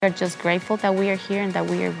We're just grateful that we are here and that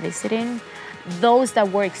we are visiting those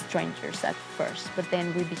that were strangers at first, but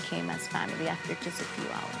then we became as family after just a few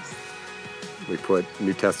hours. We put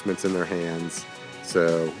New Testaments in their hands,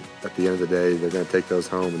 so at the end of the day, they're going to take those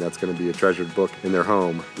home, and that's going to be a treasured book in their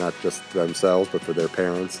home, not just for themselves, but for their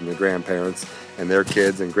parents and their grandparents and their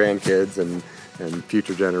kids and grandkids and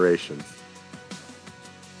future generations.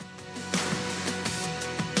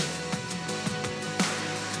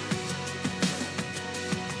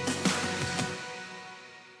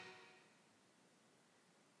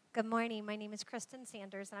 Good morning. My name is Kristen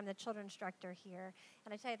Sanders, and I'm the children's director here.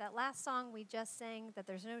 And I tell you, that last song we just sang, that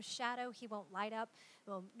there's no shadow he won't light up,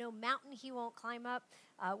 no mountain he won't climb up,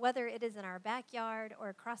 whether it is in our backyard or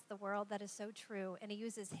across the world, that is so true. And he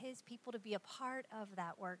uses his people to be a part of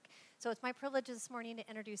that work. So it's my privilege this morning to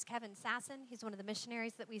introduce Kevin Sasson. He's one of the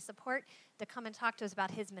missionaries that we support, to come and talk to us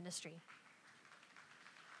about his ministry.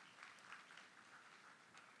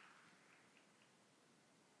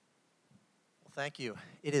 Thank you.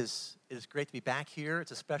 It is great to be back here.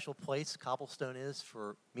 It's a special place, Cobblestone is,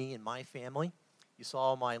 for me and my family. You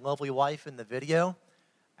saw my lovely wife in the video.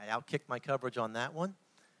 I outkicked my coverage on that one.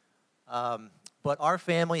 But our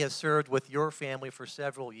family has served with your family for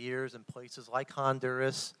several years in places like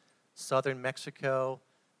Honduras, southern Mexico.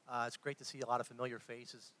 It's great to see a lot of familiar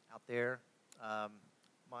faces out there.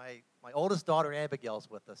 My oldest daughter, Abigail, is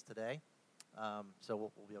with us today. So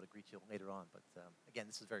we'll be able to greet you later on. But again,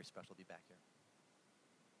 this is very special to be back here.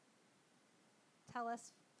 Tell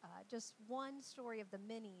us just one story of the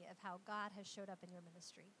many of how God has showed up in your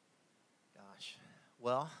ministry. Gosh.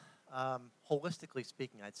 Well, holistically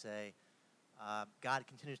speaking, I'd say God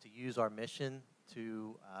continues to use our mission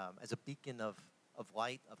to as a beacon of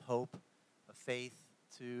light, of hope, of faith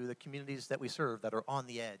to the communities that we serve that are on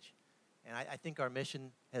the edge. And I think our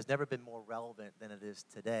mission has never been more relevant than it is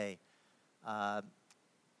today.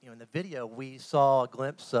 In the video, we saw a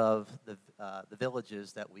glimpse of the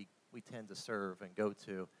villages that we tend to serve and go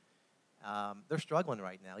to. They're struggling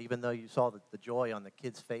right now, even though you saw the joy on the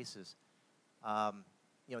kids' faces.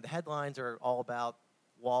 The headlines are all about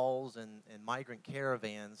walls and migrant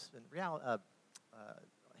caravans. And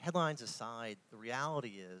headlines aside, the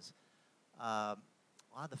reality is a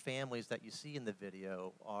lot of the families that you see in the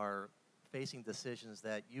video are facing decisions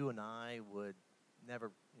that you and I would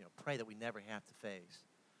never, pray that we never have to face.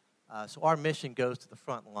 So our mission goes to the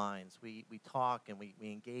front lines. We talk and we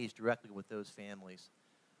engage directly with those families.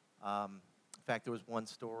 In fact, there was one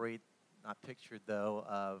story, not pictured though,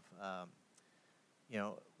 of,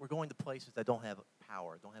 we're going to places that don't have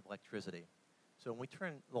power, don't have electricity. So when we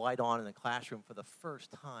turn the light on in the classroom for the first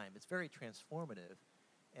time, it's very transformative.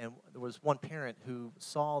 And there was one parent who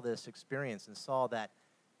saw this experience and saw that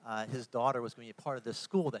his daughter was going to be a part of this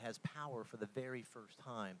school that has power for the very first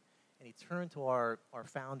time. And he turned to our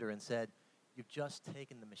founder and said, "You've just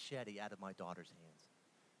taken the machete out of my daughter's hands,"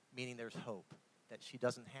 meaning there's hope, that she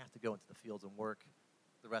doesn't have to go into the fields and work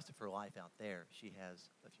the rest of her life out there. She has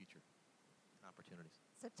a future and opportunities.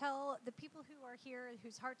 So tell the people who are here,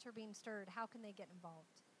 whose hearts are being stirred, how can they get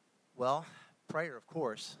involved? Well, prayer, of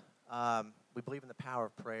course. We believe in the power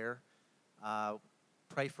of prayer.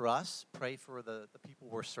 Pray for us. Pray for the people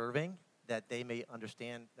we're serving, that they may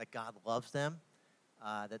understand that God loves them,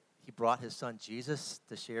 that he brought his son Jesus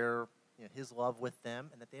to share his love with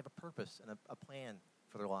them, and that they have a purpose and a plan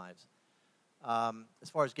for their lives.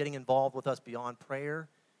 As far as getting involved with us beyond prayer,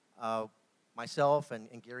 myself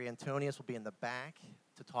and Gary Antonius will be in the back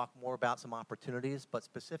to talk more about some opportunities, but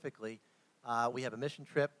specifically, we have a mission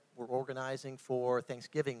trip we're organizing for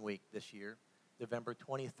Thanksgiving week this year, November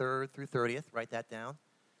 23rd through 30th. Write that down.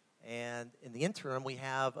 And in the interim, we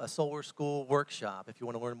have a solar school workshop. If you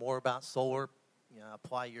want to learn more about solar,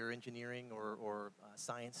 apply your engineering or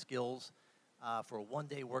science skills for a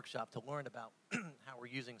one-day workshop to learn about how we're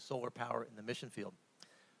using solar power in the mission field.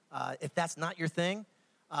 If that's not your thing,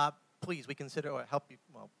 please, we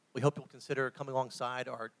hope you'll consider coming alongside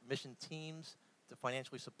our mission teams to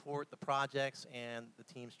financially support the projects and the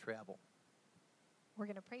team's travel. We're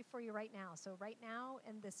going to pray for you right now. So right now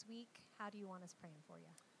and this week, how do you want us praying for you?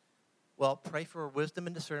 Well, pray for wisdom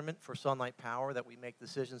and discernment for Sunlight Power, that we make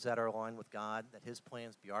decisions that are aligned with God, that his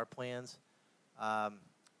plans be our plans.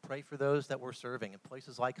 Pray for those that we're serving in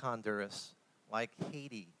places like Honduras, like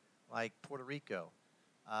Haiti, like Puerto Rico,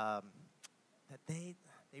 that they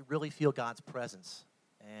really feel God's presence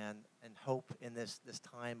and hope in this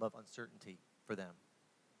time of uncertainty for them.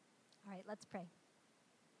 All right, let's pray.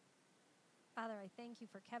 Father, I thank you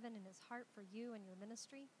for Kevin and his heart for you and your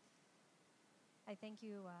ministry. I thank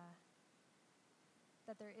you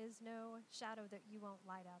that there is no shadow that you won't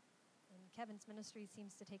light up. And Kevin's ministry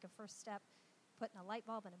seems to take a first step putting a light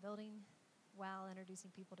bulb in a building while introducing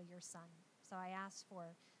people to your son. So I ask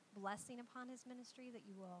for blessing upon his ministry, that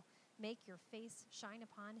you will make your face shine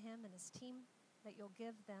upon him and his team, that you'll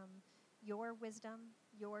give them your wisdom,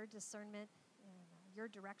 your discernment, and your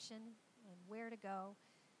direction, and where to go,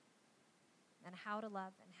 and how to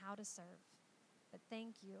love and how to serve. But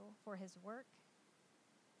thank you for his work.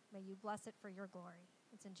 May you bless it for your glory.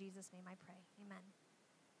 It's in Jesus' name I pray. Amen.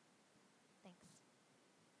 Thanks.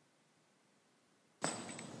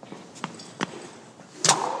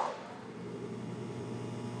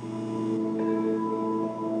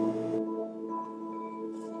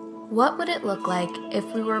 What would it look like if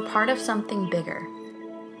we were part of something bigger,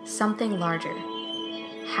 something larger?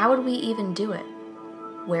 How would we even do it?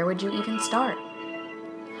 Where would you even start?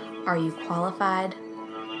 Are you qualified?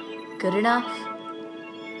 Good enough?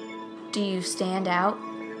 Do you stand out?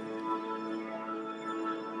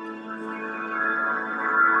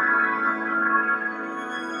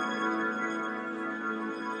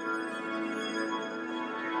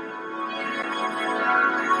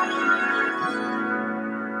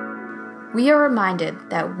 We are reminded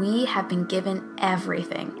that we have been given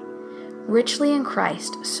everything, richly in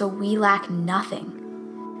Christ, so we lack nothing.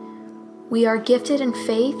 We are gifted in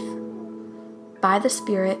faith, by the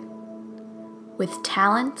Spirit, with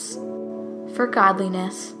talents, for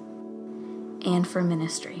godliness, and for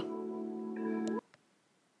ministry.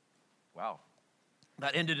 Wow.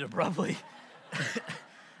 That ended abruptly.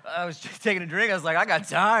 I was just taking a drink. I was like, I got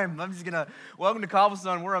time. I'm just going to, welcome to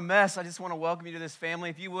Cobblestone. We're a mess. I just want to welcome you to this family.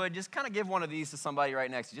 If you would, just kind of give one of these to somebody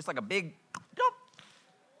right next to you. Just like a big,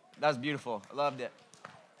 that was beautiful. I loved it.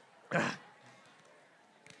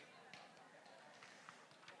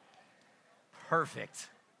 Perfect.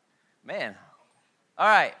 Man. All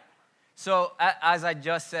right. So as I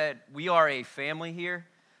just said, we are a family here.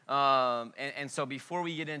 And so before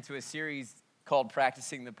we get into a series called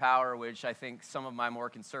Practicing the Power, which I think some of my more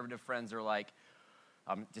conservative friends are like,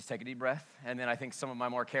 just take a deep breath. And then I think some of my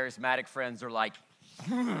more charismatic friends are like,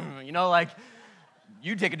 like,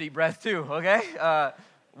 you take a deep breath too, okay?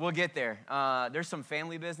 We'll get there. There's some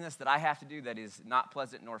family business that I have to do that is not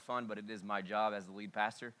pleasant nor fun, but it is my job as the lead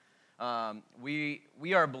pastor. We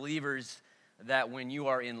are believers that when you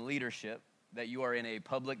are in leadership, that you are in a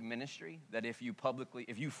public ministry, that if you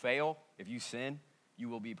fail, if you sin, you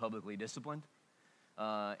will be publicly disciplined.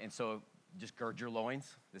 And so just gird your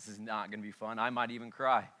loins. This is not going to be fun. I might even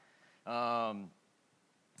cry. Going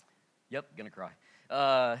to cry.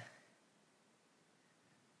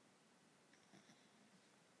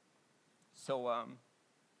 So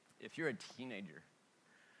if you're a teenager,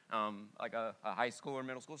 like a high school or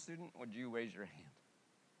middle school student, would you raise your hand?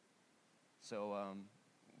 So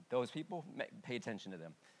those people, pay attention to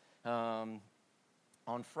them.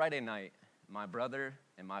 On Friday night, my brother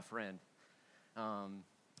and my friend,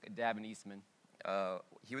 Davin Eastman,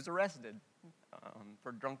 he was arrested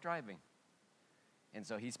for drunk driving. And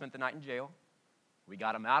so he spent the night in jail. We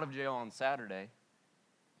got him out of jail on Saturday,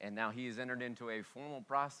 and now he has entered into a formal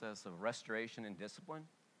process of restoration and discipline.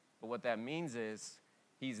 But what that means is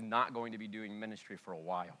he's not going to be doing ministry for a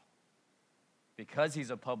while. Because he's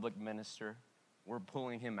a public minister, we're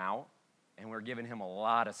pulling him out, and we're giving him a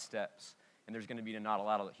lot of steps. And there's going to be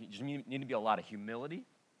need to be a lot of humility,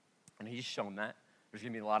 and he's shown that. There's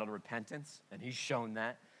going to be a lot of repentance, and he's shown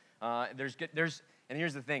that. And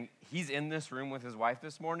here's the thing. He's in this room with his wife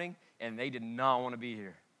this morning, and they did not want to be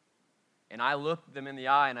here. And I looked them in the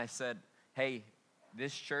eye, and I said, hey,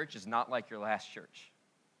 this church is not like your last church.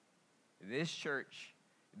 This church,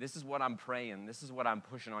 this is what I'm praying. This is what I'm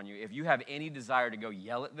pushing on you. If you have any desire to go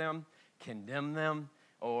yell at them, condemn them,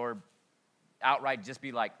 or outright just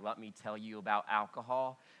be like, let me tell you about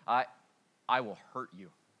alcohol, I will hurt you.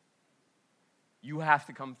 You have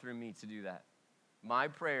to come through me to do that. My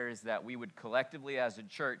prayer is that we would collectively as a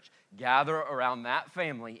church gather around that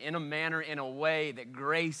family in a manner, in a way that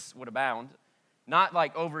grace would abound, not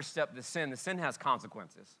like overstep the sin. The sin has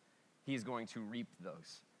consequences. He's going to reap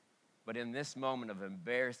those. But in this moment of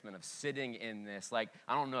embarrassment, of sitting in this, like,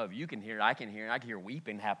 I don't know if you can hear it, I can hear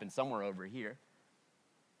weeping happen somewhere over here.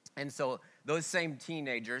 And so those same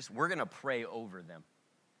teenagers, we're going to pray over them.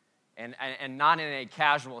 And not in a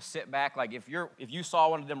casual sit back, like if you saw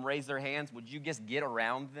one of them raise their hands, would you just get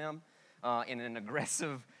around them in an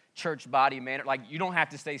aggressive church body manner? Like, you don't have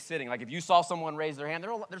to stay sitting. Like, if you saw someone raise their hand,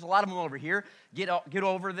 there's a lot of them over here. Get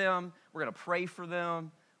over them. We're going to pray for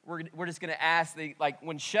them. We're just going to ask,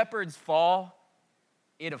 when shepherds fall,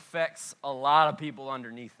 it affects a lot of people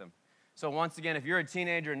underneath them. So once again, if you're a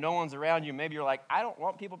teenager and no one's around you, maybe you're like, I don't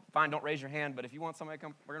want people, fine, don't raise your hand. But if you want somebody to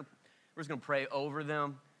come, we're just going to pray over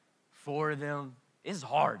them, for them. It's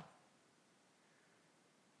hard.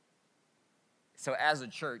 So as a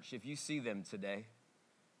church, if you see them today,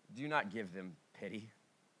 do not give them pity.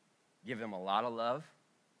 Give them a lot of love.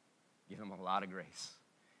 Give them a lot of grace.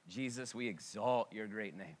 Jesus, we exalt your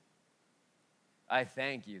great name. I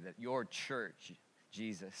thank you that your church,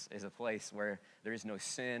 Jesus, is a place where there is no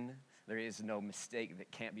sin, there is no mistake that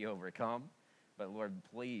can't be overcome. But Lord,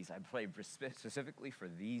 please, I pray specifically for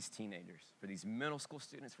these teenagers, for these middle school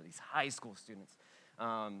students, for these high school students,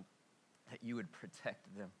 that you would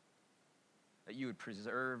protect them, that you would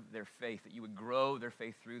preserve their faith, that you would grow their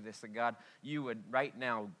faith through this, that God, you would right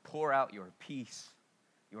now pour out your peace,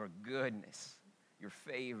 your goodness, your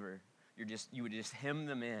favor, you would just hem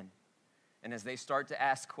them in. And as they start to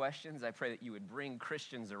ask questions, I pray that you would bring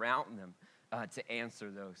Christians around them to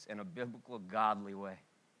answer those in a biblical, godly way.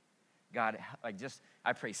 God,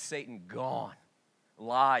 I pray Satan gone,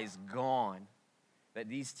 lies gone, that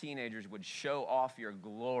these teenagers would show off your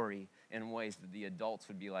glory in ways that the adults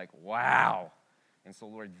would be like, wow. And so,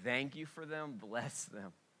 Lord, thank you for them. Bless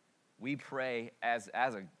them. We pray as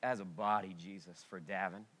a body, Jesus, for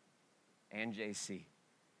Davin and JC.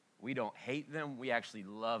 We don't hate them. We actually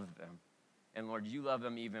love them. And Lord, you love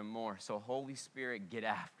them even more. So Holy Spirit, get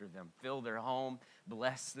after them. Fill their home.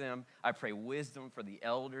 Bless them. I pray wisdom for the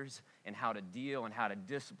elders and how to deal and how to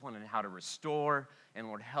discipline and how to restore. And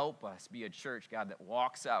Lord, help us be a church, God, that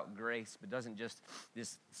walks out grace, but doesn't just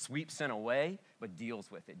sweep sin away, but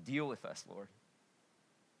deals with it. Deal with us, Lord.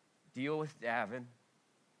 Deal with Davin.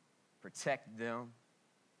 Protect them.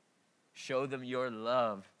 Show them your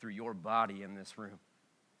love through your body in this room.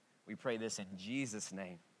 We pray this in Jesus'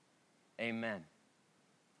 name. Amen.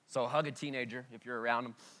 So hug a teenager if you're around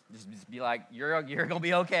them. Just be like, you're going to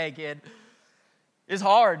be okay, kid. It's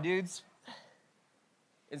hard, dudes.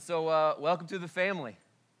 And so welcome to the family.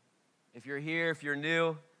 If you're here, if you're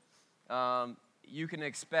new, you can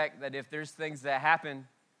expect that if there's things that happen,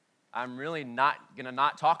 I'm really not going to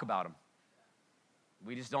not talk about them.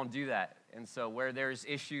 We just don't do that. And so where there's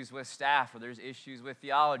issues with staff or there's issues with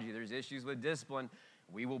theology, there's issues with discipline,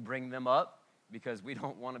 we will bring them up because we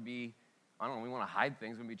don't want to be, we want to hide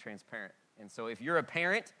things, we want to be transparent. And so if you're a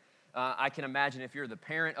parent, I can imagine if you're the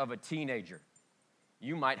parent of a teenager,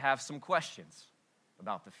 you might have some questions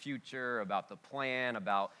about the future, about the plan,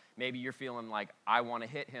 about maybe you're feeling like, I want to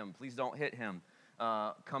hit him. Please don't hit him.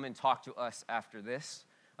 Come and talk to us after this.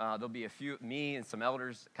 There'll be a few, me and some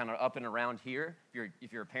elders kind of up and around here.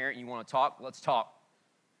 If you're a parent and you want to talk, let's talk.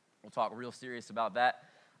 We'll talk real serious about that.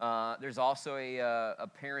 There's also a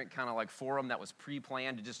parent kind of like forum that was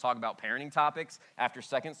pre-planned to just talk about parenting topics after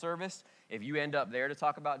second service. If you end up there to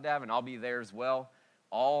talk about Davin, I'll be there as well.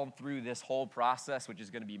 All through this whole process, which is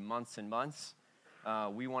going to be months and months,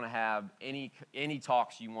 we want to have any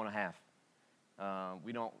talks you want to have.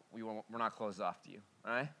 We're not closed off to you.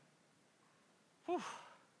 All right. Whew.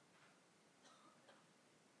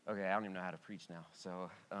 Okay, I don't even know how to preach now. So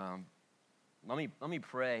let me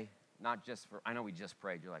pray. Not just for, I know we just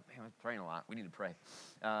prayed. You're like, man, I'm praying a lot. We need to pray.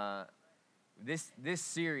 This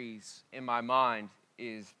series, in my mind,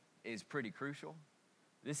 is pretty crucial.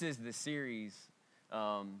 This is the series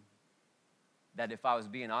that if I was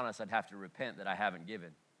being honest, I'd have to repent that I haven't given.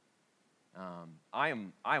 I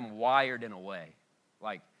am wired in a way.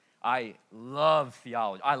 Like, I love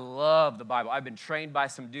theology. I love the Bible. I've been trained by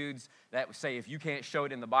some dudes that say if you can't show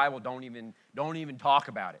it in the Bible, don't even talk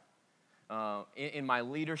about it. In my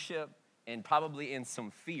leadership and probably in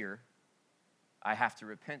some fear, I have to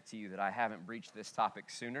repent to you that I haven't breached this topic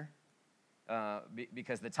sooner.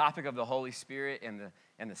 Because the topic of the Holy Spirit and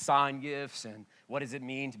the sign gifts and what does it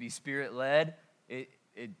mean to be Spirit-led, it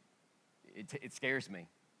scares me.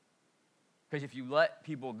 Because if you let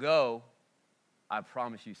people go, I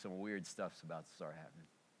promise you some weird stuff's about to start happening.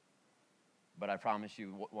 But I promise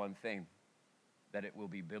you one thing, that it will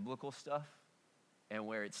be biblical stuff, and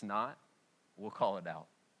where it's not, we'll call it out.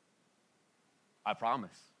 I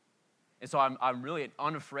promise. And so I'm really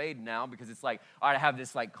unafraid now because it's like, I have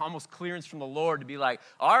this like almost clearance from the Lord to be like,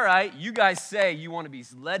 all right, you guys say you want to be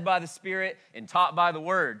led by the Spirit and taught by the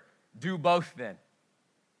Word. Do both then.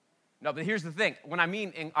 No, but here's the thing. When I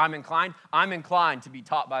mean I'm inclined to be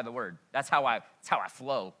taught by the Word. That's how I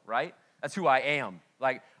flow, right? That's who I am.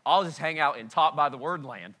 Like, I'll just hang out in taught by the Word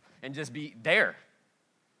land and just be there.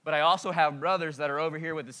 But I also have brothers that are over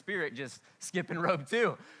here with the Spirit just skipping rope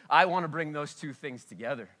too. I want to bring those two things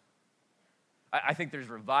together. I think there's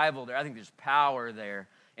revival there. I think there's power there.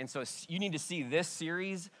 And so you need to see this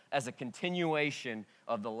series as a continuation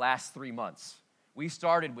of the last 3 months. We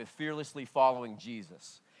started with fearlessly following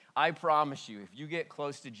Jesus. I promise you, if you get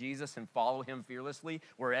close to Jesus and follow him fearlessly,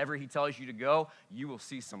 wherever he tells you to go, you will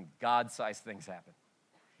see some God-sized things happen.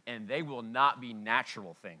 And they will not be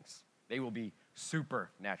natural things. They will be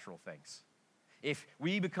supernatural things. If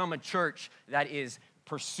we become a church that is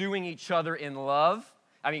pursuing each other in love,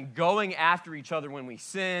 going after each other when we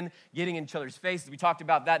sin, getting in each other's faces. We talked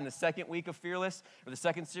about that in the second week of Fearless, or the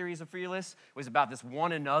second series of Fearless, was about this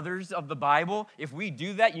one another's of the Bible. If we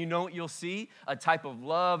do that, you know what you'll see? A type of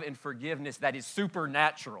love and forgiveness that is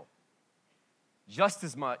supernatural, just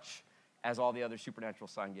as much as all the other supernatural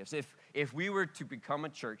sign gifts. If we were to become a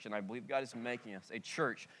church, and I believe God is making us a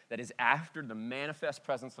church that is after the manifest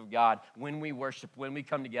presence of God when we worship, when we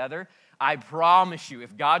come together, I promise you,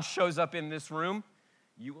 if God shows up in this room,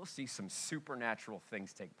 you will see some supernatural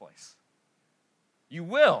things take place. You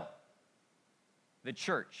will. The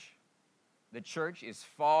church is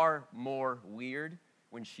far more weird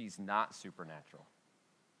when she's not supernatural.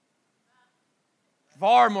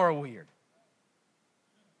 Far more weird.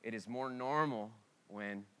 It is more normal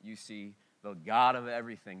when you see the God of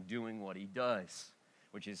everything doing what he does,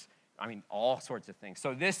 which is, all sorts of things.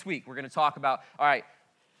 So this week, we're going to talk about, all right,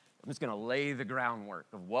 I'm just going to lay the groundwork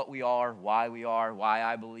of what we are, why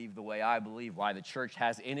I believe the way I believe, why the church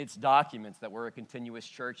has in its documents that we're a continuous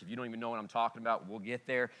church. If you don't even know what I'm talking about, we'll get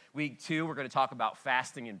there. Week 2, we're going to talk about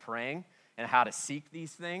fasting and praying and how to seek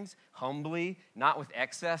these things humbly, not with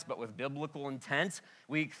excess, but with biblical intent.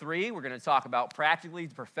 Week 3, we're going to talk about practically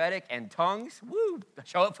prophetic and tongues. Woo!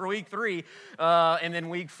 Show up for week 3. And then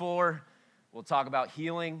week 4, we'll talk about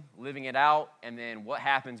healing, living it out, and then what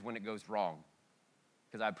happens when it goes wrong.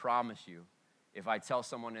 Because I promise you, if I tell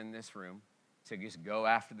someone in this room to just go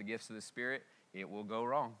after the gifts of the Spirit, it will go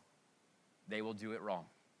wrong. They will do it wrong.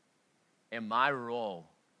 And my role,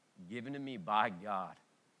 given to me by God,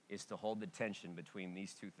 is to hold the tension between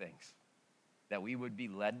these two things. That we would be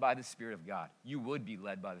led by the Spirit of God. You would be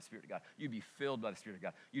led by the Spirit of God. You'd be filled by the Spirit of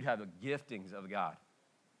God. You'd have the giftings of God.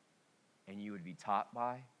 And you would be taught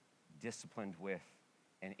by, disciplined with,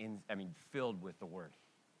 and filled with the Word.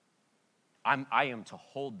 I am to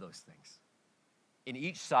hold those things. In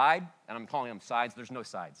each side, and I'm calling them sides, there's no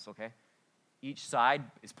sides, okay? Each side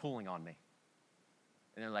is pulling on me.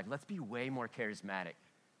 And they're like, let's be way more charismatic.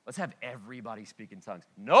 Let's have everybody speak in tongues.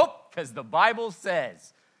 Nope, because the Bible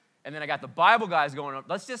says. And then I got the Bible guys going up.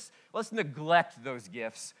 Let's neglect those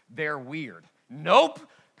gifts. They're weird. Nope,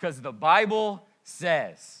 because the Bible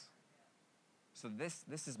says. So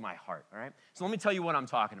this is my heart, all right? So let me tell you what I'm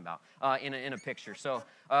talking about in a picture. So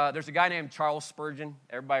there's a guy named Charles Spurgeon.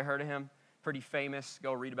 Everybody heard of him? Pretty famous.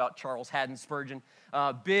 Go read about Charles Haddon Spurgeon.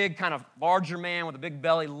 Big, kind of larger man with a big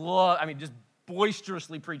belly. Just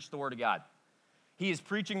boisterously preached the Word of God. He is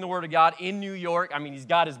preaching the Word of God in New York. He's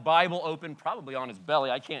got his Bible open, probably on his belly.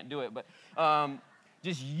 I can't do it, but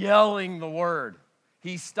just yelling the Word.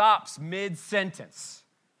 He stops mid-sentence,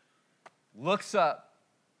 looks up,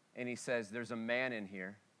 and he says, there's a man in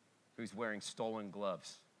here who's wearing stolen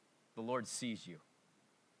gloves. The Lord sees you.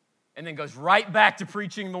 And then goes right back to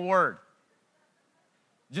preaching the Word.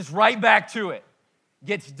 Just right back to it.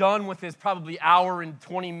 Gets done with his probably hour and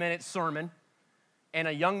 20-minute sermon. And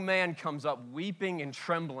a young man comes up weeping and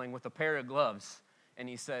trembling with a pair of gloves. And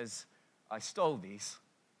he says, I stole these.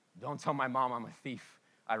 Don't tell my mom I'm a thief.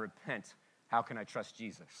 I repent. How can I trust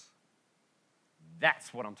Jesus?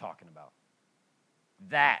 That's what I'm talking about.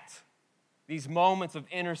 These moments of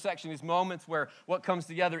intersection, these moments where what comes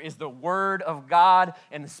together is the Word of God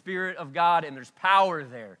and the Spirit of God, and there's power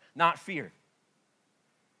there, not fear.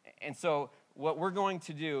 And so what we're going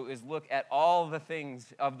to do is look at all the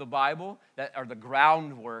things of the Bible that are the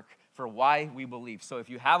groundwork for why we believe. So if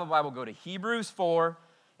you have a Bible, go to Hebrews 4,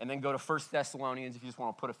 and then go to 1 Thessalonians if you just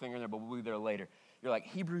want to put a finger in there, but we'll be there later. You're like,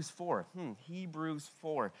 Hebrews 4. Hebrews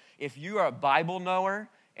 4. If you are a Bible knower,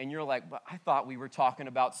 and you're like, but I thought we were talking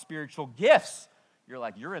about spiritual gifts. You're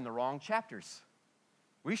like, you're in the wrong chapters.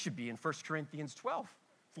 We should be in 1 Corinthians 12,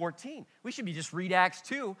 14. We should be just read Acts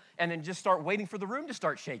 2 and then just start waiting for the room to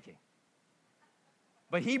start shaking.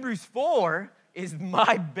 But Hebrews 4 is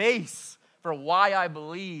my base for why I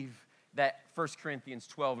believe that 1 Corinthians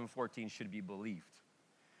 12 and 14 should be believed.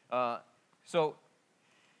 So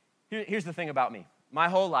here's the thing about me. My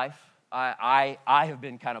whole life, I have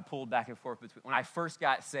been kind of pulled back and forth between. When I first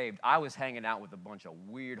got saved, I was hanging out with a bunch of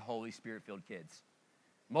weird Holy Spirit-filled kids.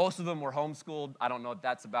 Most of them were homeschooled. I don't know what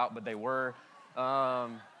that's about, but they were.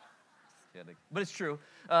 Kidding. But it's true.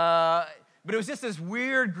 But it was just this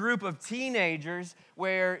weird group of teenagers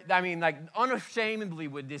where, unashamedly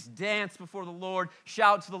would just dance before the Lord,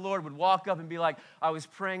 shout to the Lord, would walk up and be like, I was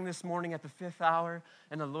praying this morning at the 5th hour,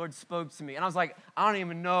 and the Lord spoke to me. And I was like, I don't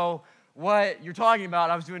even know what you're talking about.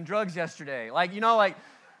 I was doing drugs yesterday.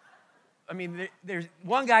 There's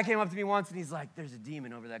one guy came up to me once, and he's like, there's a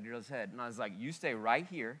demon over that girl's head. And I was like, you stay right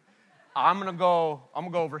here. I'm gonna go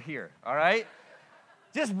over here, all right?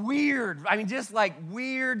 Just weird. I mean, just like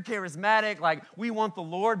weird, charismatic, like we want the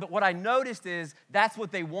Lord. But what I noticed is that's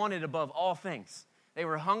what they wanted above all things. They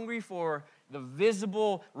were hungry for the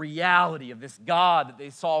visible reality of this God that they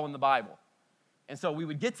saw in the Bible. And so we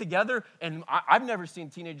would get together, and I've never seen a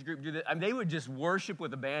teenage group do that. I mean, they would just worship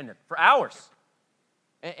with abandon for hours.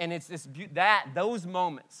 And it's those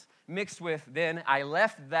moments mixed with, then I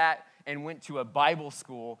left that and went to a Bible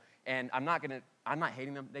school, and I'm not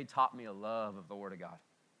hating them. They taught me a love of the Word of God.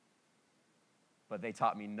 But they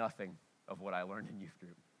taught me nothing of what I learned in youth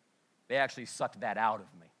group. They actually sucked that out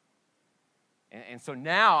of me. And so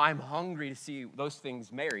now I'm hungry to see those things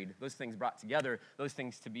married, those things brought together, those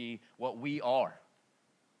things to be what we are.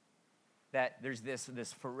 That there's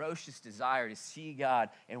this ferocious desire to see God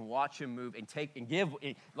and watch Him move and take and give.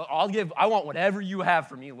 I want whatever you have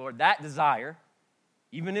for me, Lord. That desire,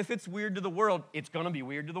 even if it's weird to the world, it's going to be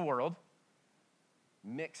weird to the world,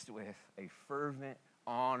 mixed with a fervent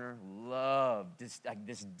honor, love, this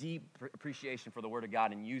deep appreciation for the Word of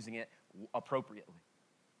God and using it appropriately.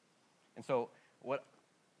 And so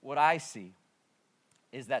what I see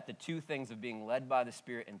is that the two things of being led by the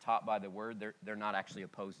Spirit and taught by the Word, they're not actually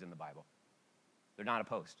opposed in the Bible. They're not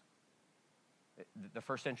opposed. The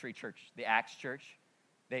first century church, the Acts church,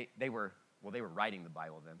 they were writing the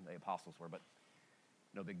Bible then, the apostles were, but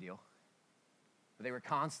no big deal. But they were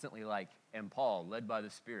constantly like, and Paul, led by the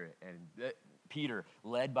Spirit, and Peter,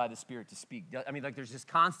 led by the Spirit to speak. I mean, like there's this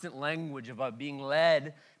constant language of being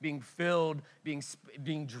led, being filled,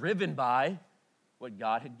 being driven by what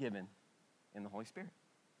God had given in the Holy Spirit.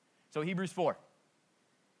 So Hebrews 4.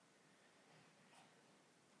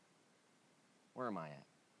 Where am I at?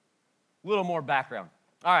 A little more background.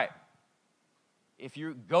 All right. If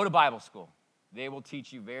you go to Bible school, they will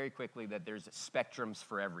teach you very quickly that there's spectrums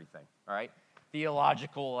for everything, all right?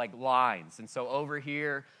 Theological like lines. And so over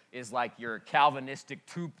here is like your Calvinistic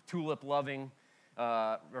tulip-loving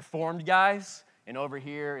Reformed guys, and over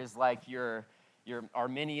here is like your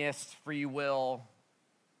Arminian free will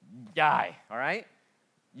guy, all right?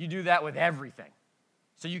 You do that with everything.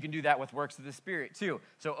 So you can do that with works of the Spirit too.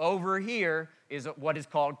 So over here is what is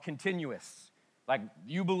called continuous. Like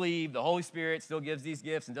you believe the Holy Spirit still gives these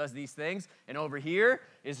gifts and does these things, and over here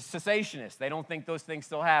is cessationist. They don't think those things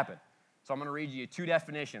still happen. So I'm going to read you two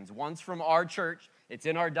definitions. One's from our church. It's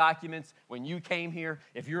in our documents. When you came here,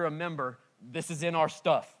 if you're a member, this is in our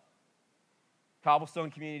stuff.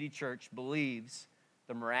 Cobblestone Community Church believes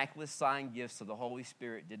the miraculous sign gifts of the Holy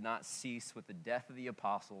Spirit did not cease with the death of the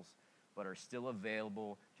apostles, but are still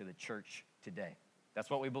available to the church today. That's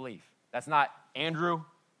what we believe. That's not Andrew.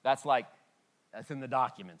 That's in the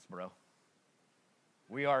documents, bro.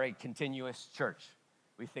 We are a continuous church.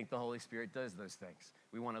 We think the Holy Spirit does those things.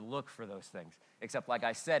 We want to look for those things. Except, like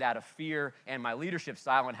I said, out of fear and my leadership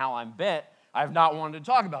style and how I'm bent, I've not wanted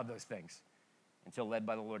to talk about those things until led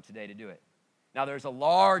by the Lord today to do it. Now, there's a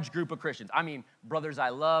large group of Christians. I mean, brothers I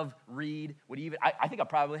love, read, I think I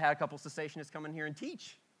probably had a couple cessationists come in here and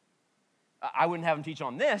teach. I wouldn't have them teach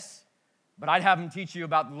on this, but I'd have them teach you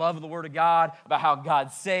about the love of the Word of God, about how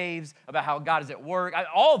God saves, about how God is at work.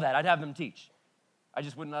 All that I'd have them teach. I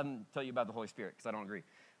just wouldn't let them tell you about the Holy Spirit because I don't agree.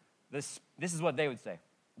 This is what they would say.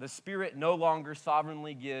 The Spirit no longer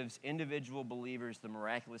sovereignly gives individual believers the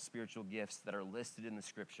miraculous spiritual gifts that are listed in the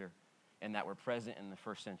Scripture and that were present in the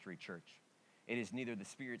first century church. It is neither the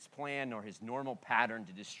Spirit's plan nor his normal pattern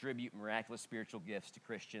to distribute miraculous spiritual gifts to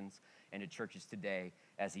Christians and to churches today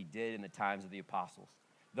as he did in the times of the apostles.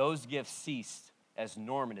 Those gifts ceased as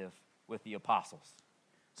normative with the apostles.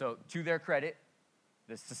 So to their credit,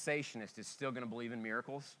 the cessationist is still going to believe in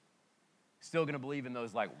miracles, still going to believe in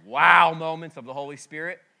those like wow moments of the Holy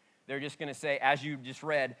Spirit. They're just going to say, as you just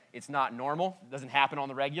read, it's not normal, it doesn't happen on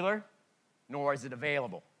the regular, nor is it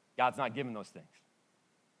available. God's not giving those things.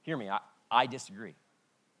 Hear me, I disagree.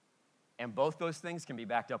 And both those things can be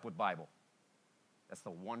backed up with Bible. That's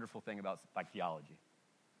the wonderful thing about theology.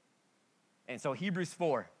 And so Hebrews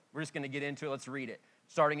 4, we're just going to get into it. Let's read it,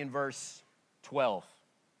 starting in verse 12.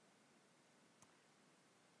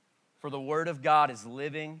 For the word of God is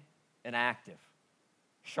living and active,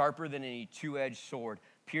 sharper than any two-edged sword,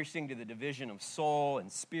 piercing to the division of soul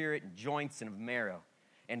and spirit and joints and of marrow,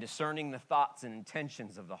 and discerning the thoughts and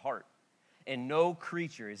intentions of the heart. And no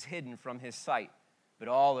creature is hidden from his sight, but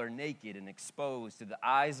all are naked and exposed to the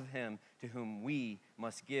eyes of him to whom we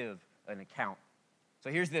must give an account. So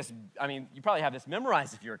here's this, you probably have this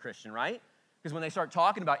memorized if you're a Christian, right? Because when they start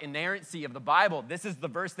talking about inerrancy of the Bible, this is the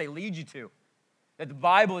verse they lead you to. That the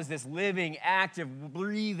Bible is this living, active,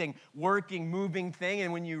 breathing, working, moving thing.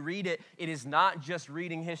 And when you read it, it is not just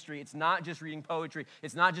reading history. It's not just reading poetry.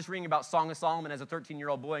 It's not just reading about Song of Solomon as a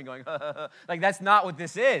 13-year-old boy and going, like, that's not what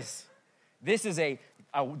this is. This is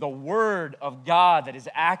the Word of God that is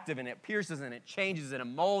active, and it pierces and it changes and it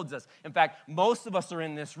molds us. In fact, most of us are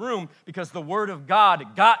in this room because the Word of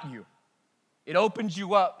God got you. It opened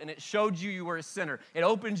you up and it showed you were a sinner. It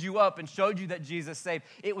opened you up and showed you that Jesus saved.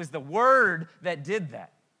 It was the Word that did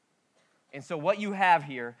that. And so what you have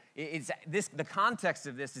here, the context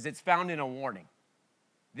of this is it's found in a warning.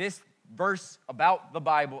 This verse about the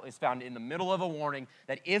Bible is found in the middle of a warning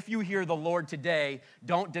that if you hear the Lord today,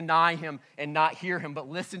 don't deny him and not hear him, but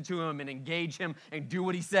listen to him and engage him and do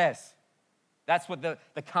what he says. That's what the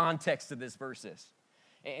context of this verse is.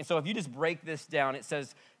 And so if you just break this down, it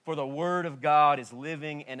says, for the Word of God is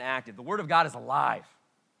living and active. The Word of God is alive.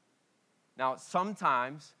 Now,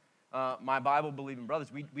 sometimes, my Bible-believing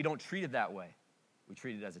brothers, we don't treat it that way. We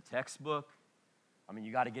treat it as a textbook. I mean,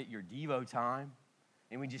 you got to get your Devo time.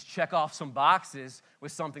 And we just check off some boxes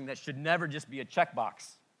with something that should never just be a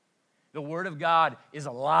checkbox. The Word of God is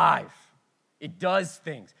alive. It does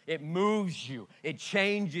things. It moves you. It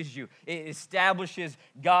changes you. It establishes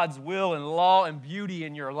God's will and law and beauty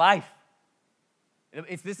in your life.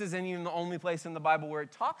 This isn't even the only place in the Bible where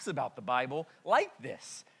it talks about the Bible like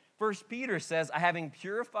this. 1 Peter says, having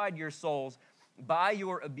purified your souls by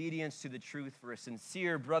your obedience to the truth for a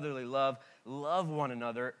sincere brotherly love, love one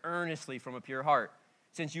another earnestly from a pure heart,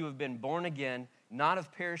 since you have been born again, not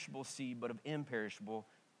of perishable seed, but of imperishable,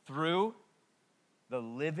 through the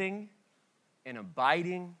living and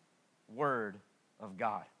abiding Word of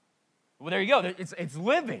God. Well, there you go. It's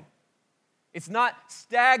living. It's not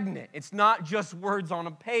stagnant. It's not just words on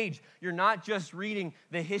a page. You're not just reading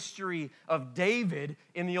the history of David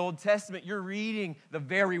in the Old Testament. You're reading the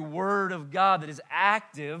very Word of God that is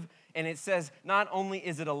active. And it says not only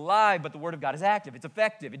is it alive, but the Word of God is active. It's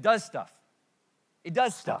effective. It does stuff. It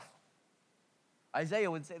does stuff.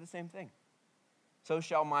 Isaiah would say the same thing. So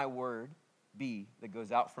shall my word be that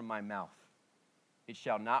goes out from my mouth. It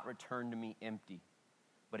shall not return to me empty,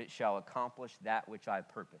 but it shall accomplish that which I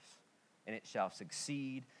purpose, and it shall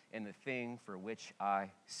succeed in the thing for which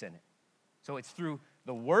I sent it. So it's through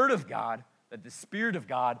the Word of God that the Spirit of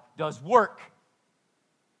God does work.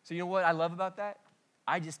 So you know what I love about that?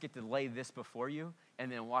 I just get to lay this before you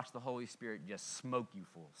and then watch the Holy Spirit just smoke you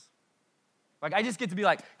fools. Like, I just get to be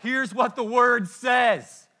like, here's what the Word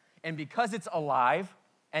says. And because it's alive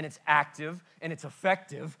and it's active and it's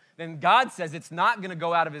effective, then God says it's not going to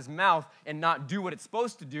go out of his mouth and not do what it's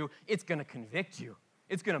supposed to do. It's going to convict you.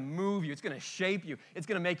 It's going to move you. It's going to shape you. It's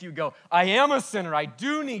going to make you go, I am a sinner. I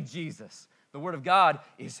do need Jesus. The Word of God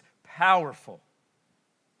is powerful.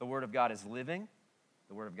 The Word of God is living.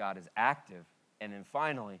 The Word of God is active. And then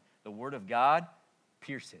finally, the Word of God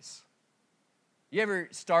pierces. You ever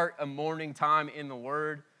start a morning time in the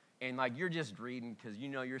Word and like you're just reading because you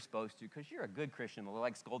know you're supposed to because you're a good Christian that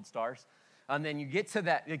likes gold stars. And then you get to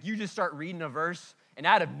that, like you just start reading a verse and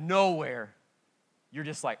out of nowhere, you're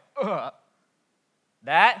just like,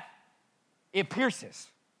 that, it pierces.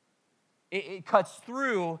 It cuts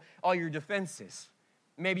through all your defenses.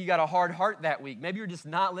 Maybe you got a hard heart that week. Maybe you're just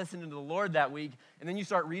not listening to the Lord that week. And then you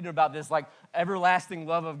start reading about this like everlasting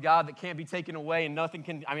love of God that can't be taken away and nothing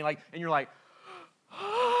can, and you're like,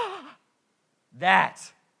 that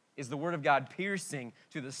is the Word of God piercing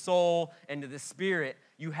to the soul and to the spirit.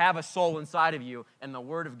 You have a soul inside of you, and the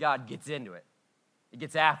Word of God gets into it. It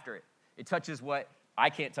gets after it. It touches what I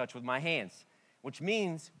can't touch with my hands, which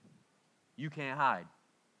means you can't hide.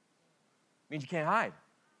 It means you can't hide.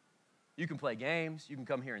 You can play games. You can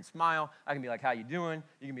come here and smile. I can be like, how you doing?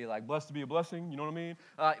 You can be like, blessed to be a blessing. You know what I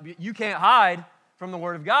mean? You can't hide from the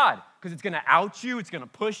Word of God because it's going to out you. It's going to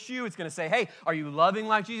push you. It's going to say, hey, are you loving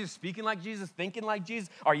like Jesus, speaking like Jesus, thinking like Jesus?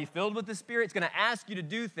 Are you filled with the Spirit? It's going to ask you to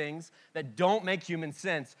do things that don't make human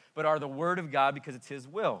sense but are the Word of God because it's His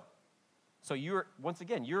will. So you're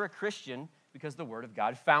a Christian because the Word of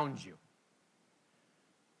God found you.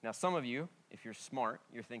 Now, some of you, if you're smart,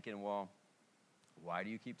 you're thinking, well, why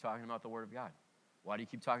do you keep talking about the Word of God? Why do you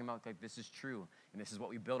keep talking about like this is true and this is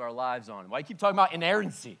what we build our lives on? Why do you keep talking about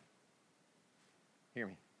inerrancy? Hear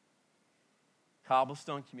me.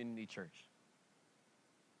 Cobblestone Community Church.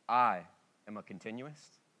 I am a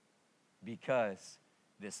continuist because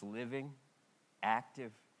this living,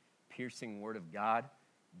 active, piercing Word of God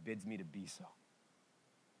bids me to be so.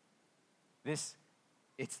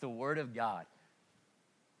 It's the Word of God.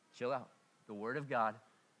 Chill out. The Word of God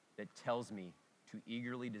that tells me to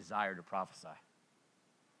eagerly desire to prophesy.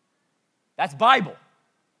 That's Bible.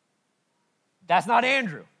 That's not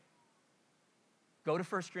Andrew. Go to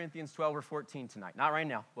 1 Corinthians 12 or 14 tonight. Not right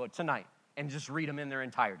now, but tonight. And just read them in their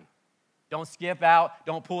entirety. Don't skip out.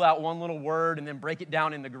 Don't pull out one little word and then break it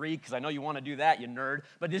down in the Greek, because I know you want to do that, you nerd.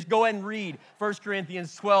 But just go ahead and read 1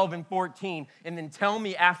 Corinthians 12 and 14, and then tell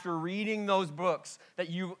me after reading those books that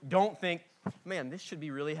you don't think, man, this should be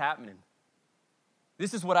really happening.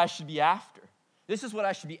 This is what I should be after. This is what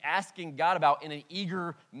I should be asking God about in an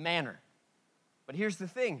eager manner. But here's the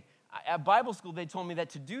thing. At Bible school, they told me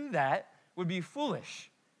that to do that would be foolish,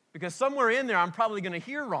 because somewhere in there, I'm probably going to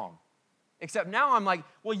hear wrong. Except now I'm like,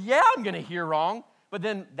 well, yeah, I'm going to hear wrong. But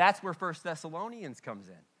then that's where 1 Thessalonians comes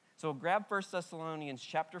in. So grab 1 Thessalonians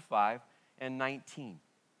chapter 5 and 19.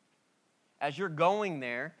 As you're going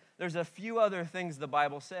there, there's a few other things the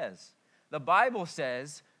Bible says. The Bible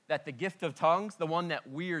says that the gift of tongues, the one that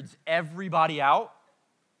weirds everybody out,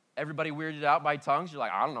 everybody weirded out by tongues. You're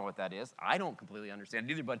like, I don't know what that is. I don't completely understand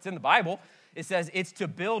it either, but it's in the Bible. It says it's to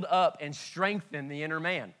build up and strengthen the inner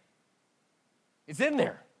man. It's in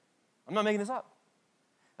there. I'm not making this up.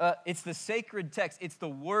 It's the sacred text. It's the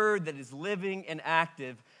word that is living and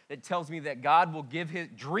active that tells me that God will give his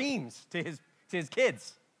dreams to his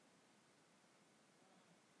kids.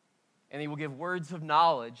 And he will give words of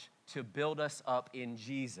knowledge to build us up in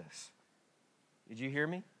Jesus. Did you hear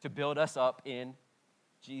me? To build us up in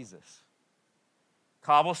Jesus.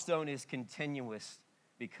 Cobblestone is continuous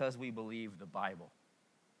because we believe the Bible.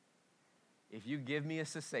 If you give me a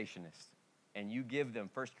cessationist and you give them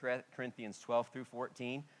 1 Corinthians 12 through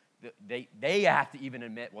 14, they have to even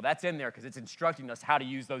admit, well, that's in there because it's instructing us how to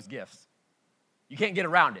use those gifts. You can't get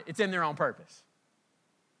around it. It's in there on purpose.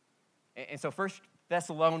 And so 1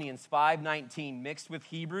 Thessalonians 5:19 mixed with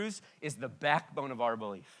Hebrews is the backbone of our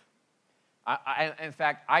belief. In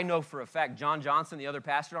fact, I know for a fact, John Johnson, the other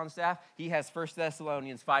pastor on staff, he has 1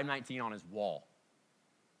 Thessalonians 5:19 on his wall.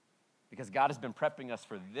 Because God has been prepping us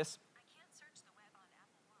for this. I can't search the web on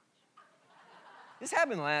Apple Watch. This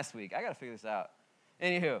happened last week. I got to figure this out.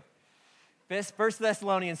 Anywho, 1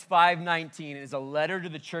 Thessalonians 5:19 is a letter to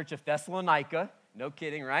the church of Thessalonica. No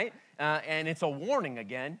kidding, right? And it's a warning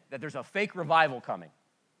again that there's a fake revival coming.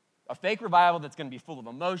 A fake revival that's going to be full of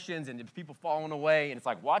emotions and people falling away. And it's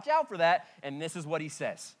like, watch out for that. And this is what he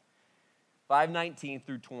says. 5:19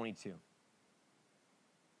 through 22.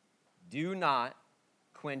 Do not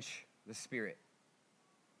quench the spirit.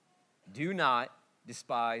 Do not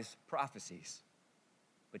despise prophecies,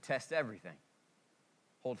 but test everything.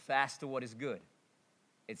 Hold fast to what is good.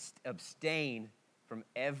 Abstain from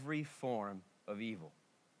every form of evil.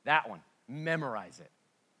 That one, memorize it.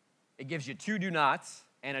 It gives you 2 do nots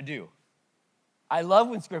and a do. I love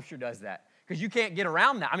when Scripture does that because you can't get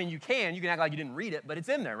around that. I mean, you can act like you didn't read it, but it's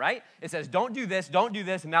in there, right? It says, don't do this,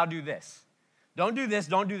 and now do this. Don't do this,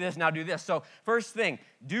 now do this. So first thing,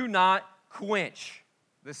 do not quench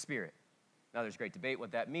the Spirit. Now, there's great debate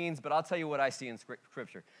what that means, but I'll tell you what I see in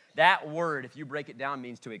Scripture. That word, if you break it down,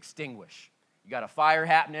 means to extinguish. You got a fire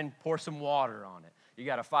happening, pour some water on it. You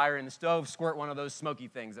got a fire in the stove, squirt one of those smoky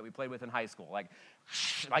things that we played with in high school. Like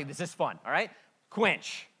this is fun, all right?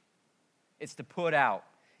 Quench. It's to put out.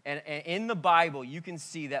 And in the Bible, you can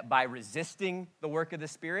see that by resisting the work of the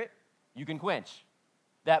Spirit, you can quench.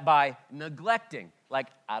 That by neglecting, like,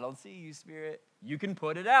 I don't see you, Spirit, you can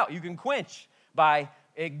put it out. You can quench. By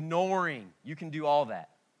ignoring, you can do all that.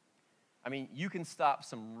 I mean, you can stop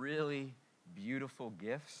some really beautiful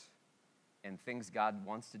gifts and things God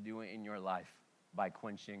wants to do in your life by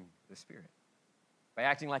quenching the Spirit. By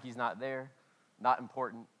acting like he's not there, not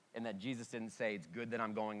important, and that Jesus didn't say, it's good that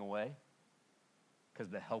I'm going away, because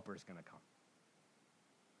the helper is going to come.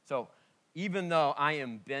 So even though I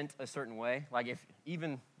am bent a certain way, like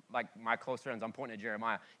my close friends, I'm pointing at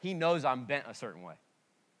Jeremiah, he knows I'm bent a certain way.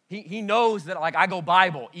 He knows that like I go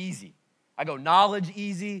Bible easy. I go knowledge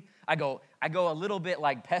easy. I go a little bit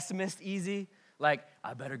like pessimist easy. Like,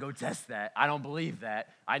 I better go test that. I don't believe that.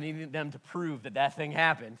 I need them to prove that thing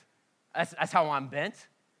happened. That's how I'm bent.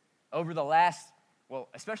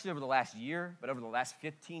 Especially over the last year, but over the last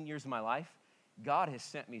 15 years of my life, God has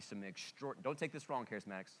sent me some don't take this wrong,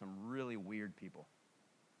 charismatics, some really weird people.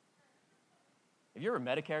 Have you ever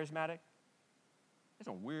met a charismatic? There's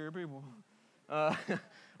some weird people.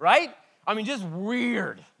 Right? I mean, just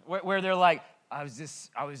weird, where they're like, I was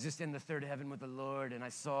just in the third heaven with the Lord, and I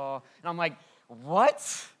saw, and I'm like,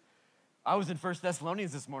 what? I was in 1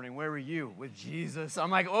 Thessalonians this morning. Where were you? With Jesus. I'm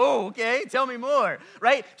like, oh, okay, tell me more,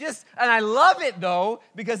 right? And I love it, though,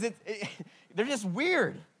 because they're just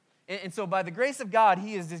weird. And so by the grace of God,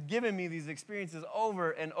 he has just given me these experiences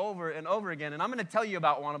over and over and over again, and I'm going to tell you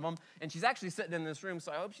about one of them, and she's actually sitting in this room,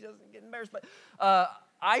 so I hope she doesn't get embarrassed, but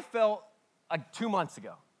I felt like 2 months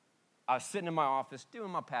ago, I was sitting in my office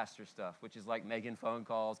doing my pastor stuff, which is like making phone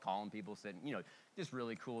calls, calling people, sitting, just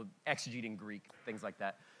really cool, exegeting Greek, things like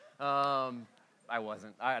that. I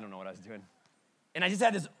wasn't. I don't know what I was doing. And I just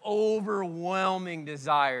had this overwhelming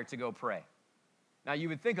desire to go pray. Now, you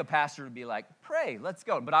would think a pastor would be like, pray, let's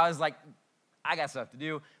go. But I was like, I got stuff to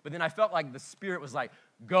do. But then I felt like the Spirit was like,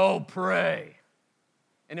 go pray.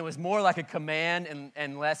 And it was more like a command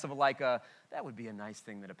and less of like that would be a nice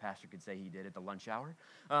thing that a pastor could say he did at the lunch hour.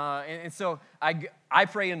 And so I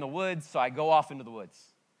pray in the woods, so I go off into the woods.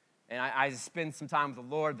 And I spend some time with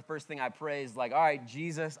the Lord. The first thing I pray is like, all right,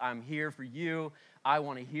 Jesus, I'm here for you. I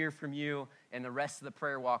want to hear from you. And the rest of the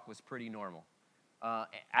prayer walk was pretty normal.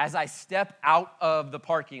 As I step out of the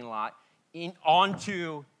parking lot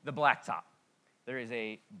onto the blacktop, there is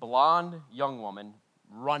a blonde young woman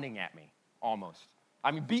running at me, almost.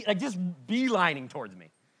 I mean, just beelining towards me.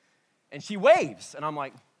 And she waves, and I'm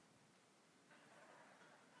like,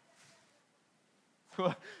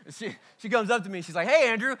 she comes up to me, she's like, hey,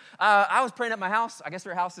 Andrew, I was praying at my house. I guess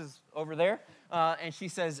her house is over there. And she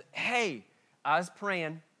says, hey, I was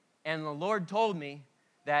praying, and the Lord told me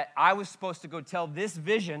that I was supposed to go tell this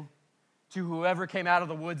vision to whoever came out of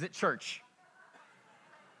the woods at church.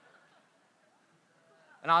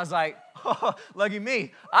 And I was like, oh, lucky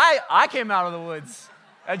me. I came out of the woods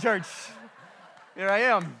at church. Here I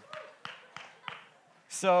am.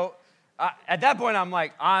 So at that point, I'm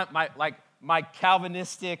like, my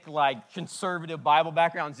Calvinistic, conservative Bible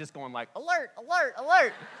background is just going like, alert, alert,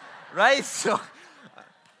 alert, right? So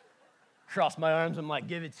cross my arms, I'm like,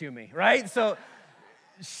 give it to me, right? So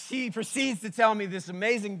she proceeds to tell me this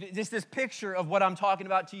amazing, just this picture of what I'm talking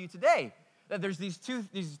about to you today. That there's these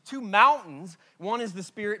two mountains. One is the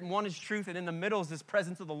Spirit and one is truth, and in the middle is this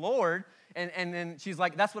presence of the Lord. And then she's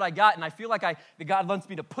like, that's what I got, and I feel like that God wants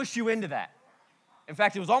me to push you into that. In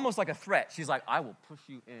fact, it was almost like a threat. She's like, I will push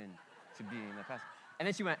you in to being the pastor. And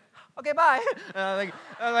then she went, okay, bye. I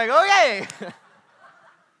was like, okay.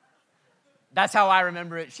 That's how I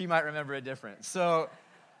remember it. She might remember it different. So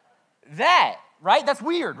that, right? That's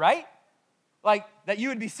weird, right? Like that you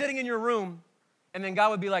would be sitting in your room and then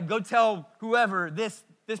God would be like, go tell whoever this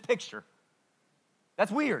picture.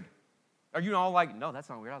 That's weird. Are you all like, no, that's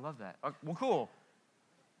not weird. I love that. Okay, well, cool.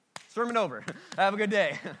 Sermon over. Have a good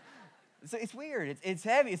day. It's weird. It's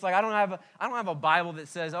heavy. It's like I don't have a Bible that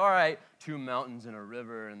says, all right, 2 mountains and a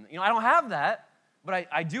river. And I don't have that. But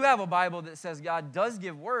I do have a Bible that says God does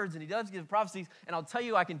give words and he does give prophecies. And I'll tell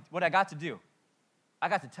you what I got to do. I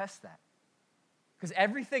got to test that. Because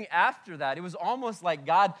everything after that, it was almost like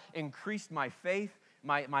God increased my faith,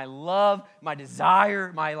 my love, my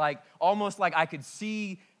desire, almost like I could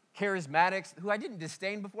see charismatics who I didn't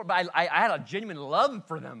disdain before, but I had a genuine love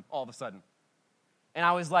for them all of a sudden. And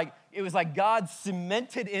it was like God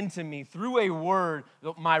cemented into me through a word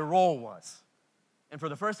what my role was. And for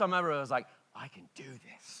the first time ever, I was like, I can do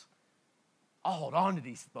this. I'll hold on to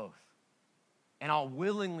these both. And I'll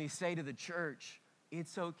willingly say to the church,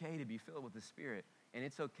 it's okay to be filled with the Spirit, and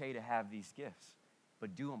it's okay to have these gifts,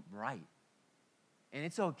 but do them right. And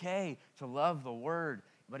it's okay to love the Word,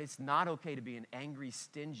 but it's not okay to be an angry,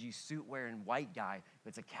 stingy, suit-wearing white guy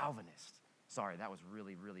that's a Calvinist. Sorry, that was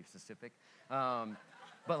really, really specific.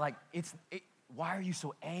 But why are you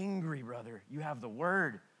so angry, brother? You have the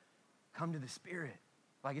Word. Come to the Spirit.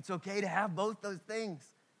 It's okay to have both those things.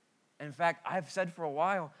 And in fact, I've said for a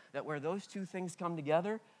while that where those two things come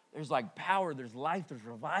together, there's power, there's life, there's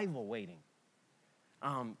revival waiting.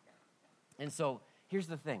 And so here's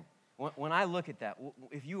the thing. When I look at that,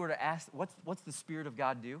 if you were to ask, what's the Spirit of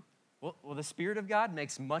God do? Well, the Spirit of God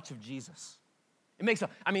makes much of Jesus.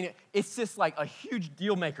 It's just like a huge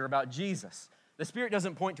deal maker about Jesus. The Spirit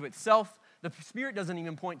doesn't point to itself. The Spirit doesn't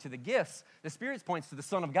even point to the gifts. The Spirit points to the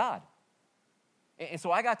Son of God. And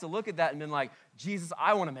so I got to look at that and been like, Jesus,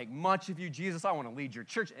 I want to make much of you. Jesus, I want to lead your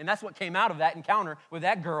church. And that's what came out of that encounter with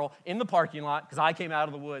that girl in the parking lot because I came out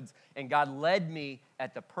of the woods. And God led me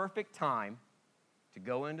at the perfect time to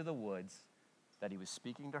go into the woods that he was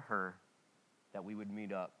speaking to her, that we would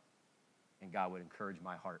meet up, and God would encourage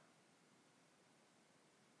my heart.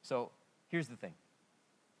 So here's the thing.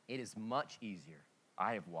 It is much easier,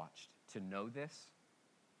 I have watched, to know this,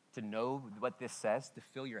 to know what this says, to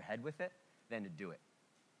fill your head with it, than to do it.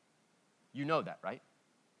 You know that, right?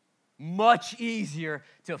 Much easier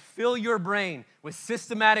to fill your brain with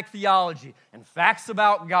systematic theology and facts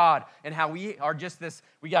about God and how we are just this,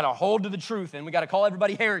 we got to hold to the truth and we got to call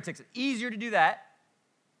everybody heretics. It's easier to do that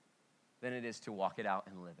than it is to walk it out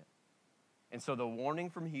and live it. And so the warning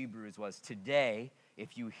from Hebrews was, today,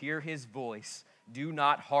 if you hear his voice, do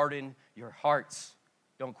not harden your hearts.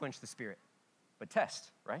 Don't quench the Spirit, but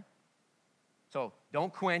test, right? So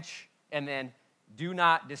don't quench And then do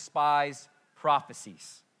not despise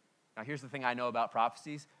prophecies. Now, here's the thing I know about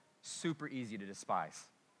prophecies. Super easy to despise.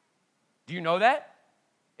 Do you know that?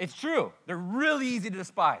 It's true. They're really easy to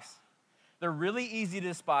despise. They're really easy to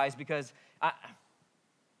despise because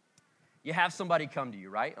you have somebody come to you,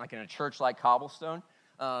 right? Like in a church like Cobblestone.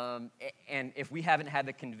 And if we haven't had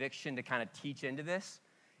the conviction to kind of teach into this,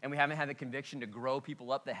 and we haven't had the conviction to grow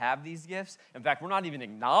people up that have these gifts, in fact, we're not even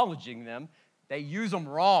acknowledging them. They use them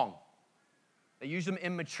wrong. They use them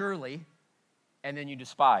immaturely, and then you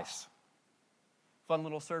despise. Fun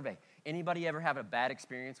little survey. Anybody ever have a bad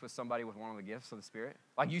experience with somebody with one of the gifts of the Spirit?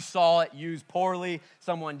 Like you saw it used poorly,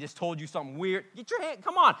 someone just told you something weird. Get your hand,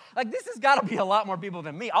 come on. Like this has got to be a lot more people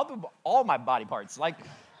than me. I'll do all my body parts, like,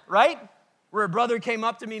 right? Where a brother came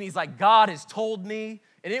up to me and he's like, God has told me,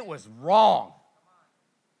 and it was wrong.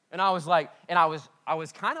 And I was like, I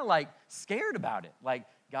was kind of like scared about it. Like,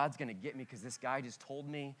 God's going to get me because this guy just told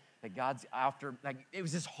me that God's after, like, it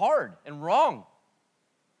was just hard and wrong.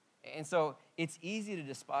 And so it's easy to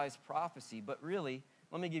despise prophecy, but really,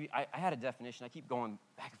 let me give you, I had a definition. I keep going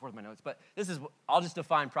back and forth with my notes, but I'll just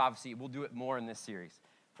define prophecy. We'll do it more in this series.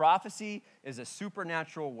 Prophecy is a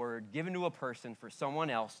supernatural word given to a person for someone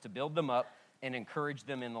else to build them up and encourage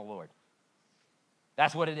them in the Lord.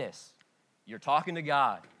 That's what it is. You're talking to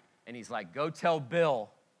God, and he's like, go tell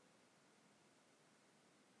Bill.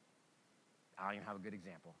 I don't even have a good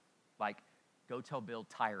example. Like, go tell Bill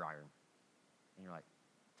tire iron. And you're like,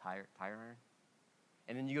 tire iron?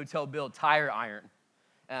 And then you go tell Bill tire iron.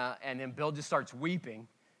 And then Bill just starts weeping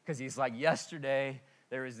because he's like, yesterday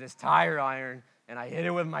there was this tire iron and I hit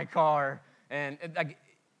it with my car. And like,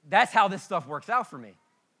 that's how this stuff works out for me.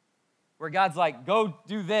 Where God's like, go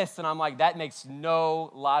do this. And I'm like, that makes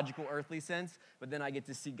no logical earthly sense. But then I get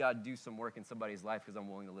to see God do some work in somebody's life because I'm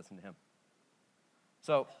willing to listen to him.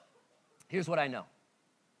 So here's what I know.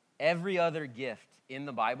 Every other gift in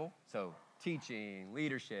the Bible, so teaching,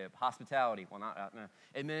 leadership, hospitality,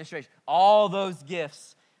 administration, all those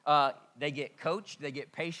gifts, they get coached, they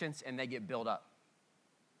get patience, and they get built up.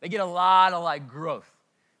 They get a lot of like growth.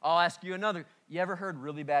 I'll ask you another. You ever heard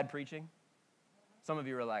really bad preaching? Some of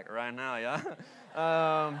you are like, right now,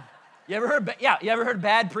 yeah? You ever heard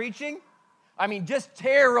bad preaching? I mean, just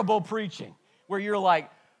terrible preaching where you're like,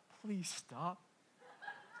 please stop.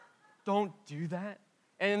 Don't do that.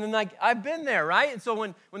 And then, like, I've been there, right? And so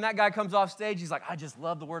when that guy comes off stage, he's like, I just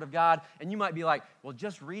love the Word of God. And you might be like, well,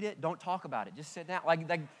 just read it. Don't talk about it. Just sit down. Like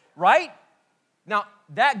right? Now,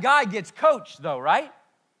 that guy gets coached, though, right?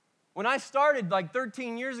 When I started, like,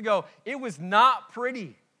 13 years ago, it was not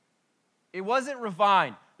pretty. It wasn't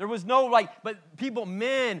refined. There was no, like, but people,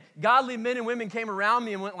 godly men and women came around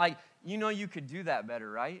me and went like, you know you could do that better,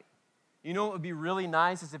 right? You know what would be really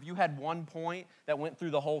nice is if you had one point that went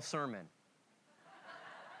through the whole sermon.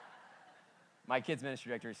 My kids'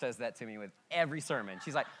 ministry director says that to me with every sermon.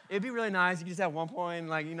 She's like, it'd be really nice if you just have one point.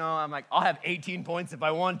 Like, you know, I'm like, I'll have 18 points if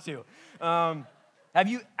I want to. Have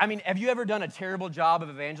you ever done a terrible job of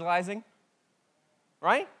evangelizing?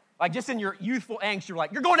 Right? Like, just in your youthful angst, you're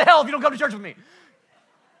like, you're going to hell if you don't come to church with me.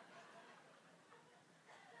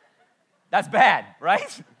 That's bad,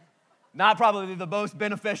 right? Not probably the most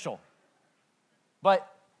beneficial. But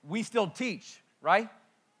we still teach, right?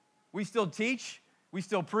 We still teach. We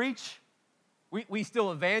still preach. We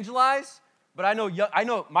still evangelize. But I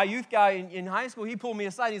know my youth guy in high school, he pulled me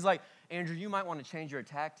aside. He's like, Andrew, you might want to change your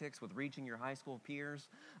tactics with reaching your high school peers.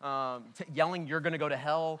 Yelling you're going to go to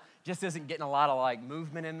hell just isn't getting a lot of, like,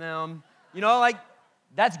 movement in them. You know, like,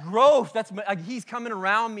 that's growth. That's like, he's coming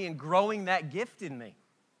around me and growing that gift in me.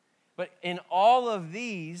 But in all of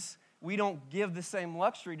these, we don't give the same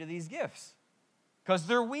luxury to these gifts because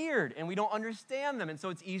they're weird and we don't understand them, and so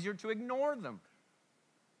it's easier to ignore them.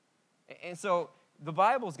 And so the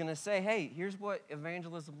Bible is going to say, hey, here's what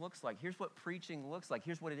evangelism looks like. Here's what preaching looks like.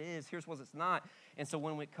 Here's what it is. Here's what it's not. And so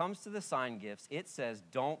when it comes to the sign gifts, it says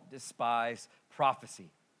don't despise prophecy.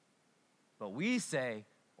 But we say,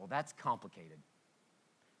 well, that's complicated.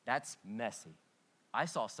 That's messy. I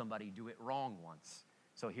saw somebody do it wrong once.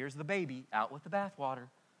 So here's the baby out with the bathwater,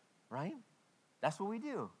 right? That's what we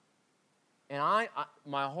do. And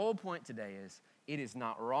my whole point today is it is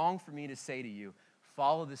not wrong for me to say to you,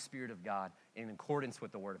 follow the Spirit of God in accordance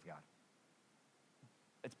with the Word of God.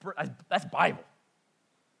 That's Bible.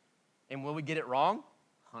 And will we get it wrong?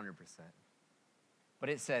 100%. But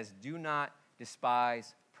it says, do not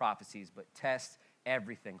despise prophecies, but test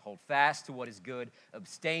everything. Hold fast to what is good.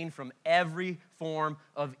 Abstain from every form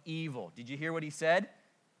of evil. Did you hear what he said?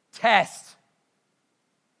 Test.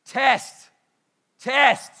 Test.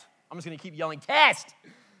 Test. I'm just going to keep yelling, test.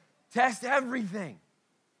 Test everything.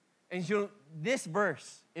 And this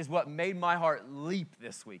verse is what made my heart leap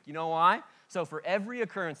this week. You know why? So for every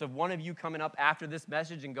occurrence of one of you coming up after this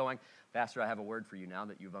message and going, Pastor, I have a word for you now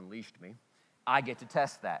that you've unleashed me, I get to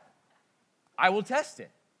test that. I will test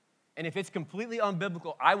it. And if it's completely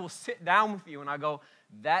unbiblical, I will sit down with you and I go,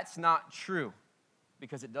 that's not true,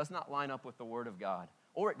 because it does not line up with the Word of God,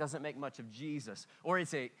 or it doesn't make much of Jesus, or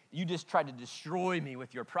you just tried to destroy me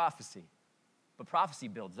with your prophecy. But prophecy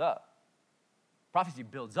builds up. Prophecy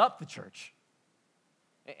builds up the church.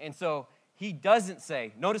 And so he doesn't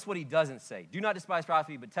say, notice what he doesn't say. Do not despise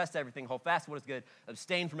prophecy, but test everything. Hold fast to what is good.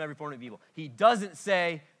 Abstain from every form of evil. He doesn't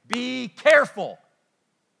say, be careful.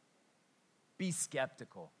 Be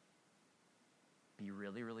skeptical. Be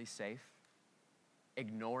really, really safe.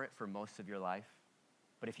 Ignore it for most of your life.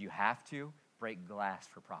 But if you have to, break glass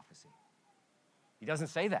for prophecy. He doesn't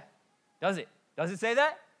say that, does it? Does it say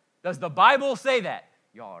that? Does the Bible say that?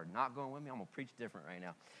 Y'all are not going with me. I'm going to preach different right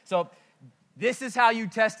now. So this is how you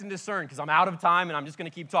test and discern, because I'm out of time and I'm just going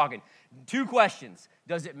to keep talking. 2 questions.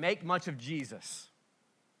 Does it make much of Jesus?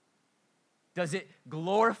 Does it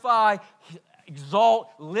glorify, exalt,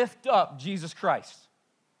 lift up Jesus Christ?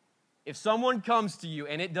 If someone comes to you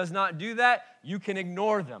and it does not do that, you can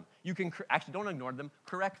ignore them. You can, actually, don't ignore them,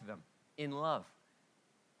 correct them in love.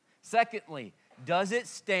 Secondly, does it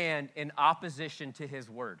stand in opposition to his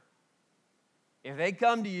word? If they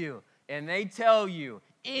come to you and they tell you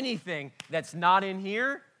anything that's not in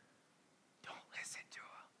here, don't listen to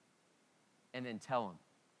them. And then tell them.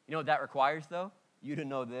 You know what that requires, though? You to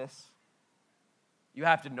know this. You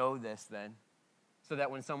have to know this then, so that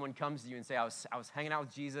when someone comes to you and say, I was hanging out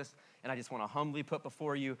with Jesus, and I just want to humbly put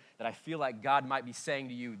before you that I feel like God might be saying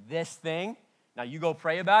to you this thing. Now you go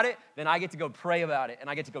pray about it, then I get to go pray about it, and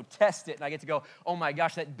I get to go test it, and I get to go, oh my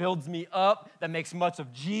gosh, that builds me up, that makes much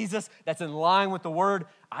of Jesus, that's in line with the word.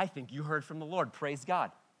 I think you heard from the Lord. Praise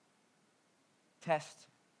God. Test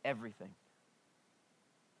everything.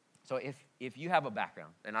 So if you have a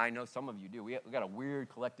background, and I know some of you do, we got a weird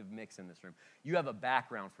collective mix in this room. You have a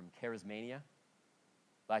background from charismania.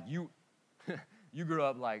 Like you grew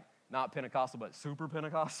up like not Pentecostal, but super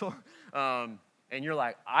Pentecostal. And you're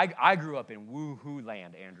like, I grew up in woo-hoo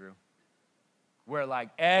land, Andrew, where like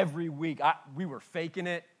every week we were faking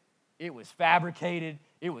it. It was fabricated.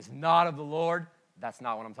 It was not of the Lord. That's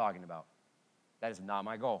not what I'm talking about. That is not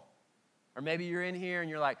my goal. Or maybe you're in here and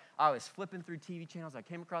you're like, I was flipping through TV channels. I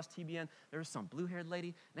came across TBN. There was some blue-haired lady,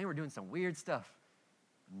 and they were doing some weird stuff.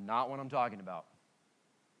 Not what I'm talking about.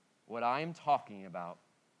 What I am talking about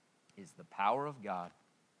is the power of God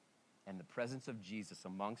and the presence of Jesus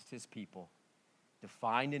amongst his people,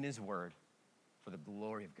 defined in his word for the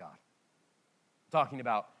glory of God. I'm talking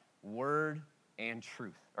about word and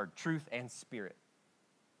truth, or truth and spirit.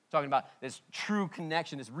 I'm talking about this true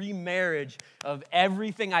connection, this remarriage of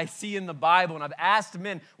everything I see in the Bible. And I've asked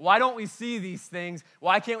men, why don't we see these things?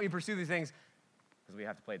 Why can't we pursue these things? Because we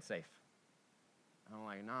have to play it safe. And I'm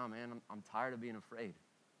like, nah, man, I'm tired of being afraid.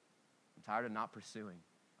 I'm tired of not pursuing.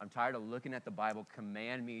 I'm tired of looking at the Bible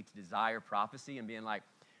command me to desire prophecy and being like,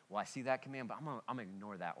 well, I see that command, but I'm going to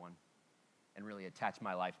ignore that one and really attach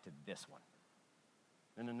my life to this one.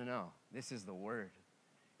 No. This is the word.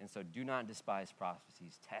 And so do not despise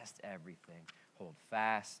prophecies. Test everything. Hold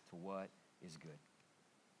fast to what is good.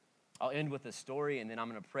 I'll end with a story, and then I'm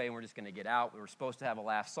going to pray, and we're just going to get out. We were supposed to have a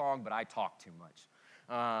last song, but I talked too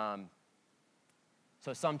much.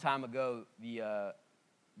 So some time ago,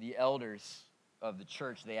 the elders of the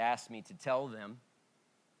church, they asked me to tell them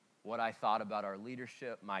what I thought about our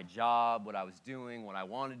leadership, my job, what I was doing, what I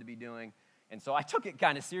wanted to be doing. And so I took it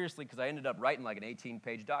kind of seriously because I ended up writing like an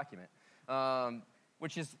 18-page document,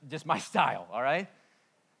 which is just my style, all right?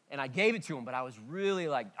 And I gave it to them, but I was really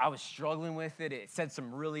I was struggling with it. It said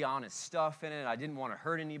some really honest stuff in it. I didn't want to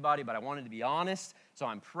hurt anybody, but I wanted to be honest. So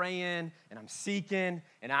I'm praying and I'm seeking,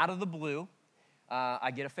 and out of the blue,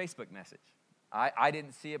 I get a Facebook message. I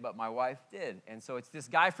didn't see it, but my wife did. And so it's this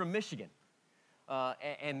guy from Michigan.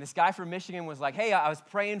 And this guy from Michigan was like, hey, I was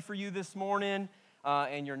praying for you this morning,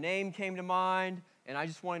 and your name came to mind, and I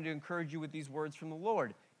just wanted to encourage you with these words from the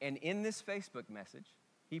Lord. And in this Facebook message,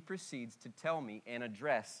 he proceeds to tell me and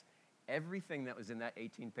address everything that was in that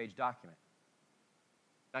 18-page document.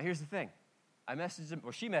 Now, here's the thing.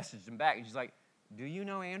 She messaged him back, and she's like, do you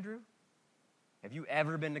know Andrew? Have you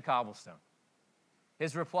ever been to Cobblestone?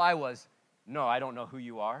 His reply was, no, I don't know who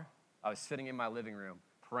you are. I was sitting in my living room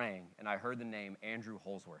praying, and I heard the name Andrew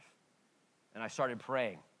Holsworth. And I started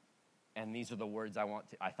praying, and these are the words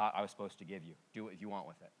I thought I was supposed to give you. Do what you want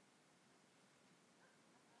with it.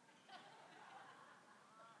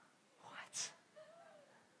 What?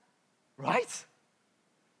 Right?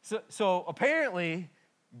 So apparently,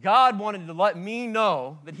 God wanted to let me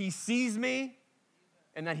know that he sees me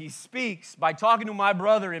and that he speaks by talking to my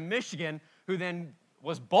brother in Michigan, who then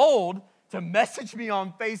was bold to message me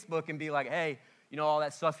on Facebook and be like, hey, you know all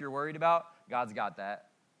that stuff you're worried about? God's got that.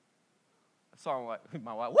 I saw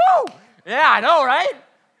my wife, woo! Yeah, I know, right?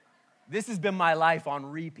 This has been my life on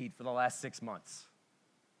repeat for the last 6 months.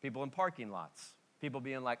 People in parking lots. People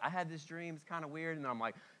being like, I had this dream, it's kind of weird. And I'm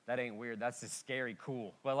like, that ain't weird, that's just scary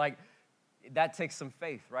cool. But like, that takes some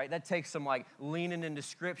faith, right? That takes some like leaning into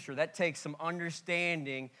Scripture. That takes some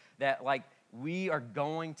understanding that like we are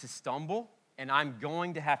going to stumble, and I'm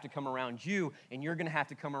going to have to come around you, and you're going to have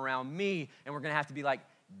to come around me, and we're going to have to be like,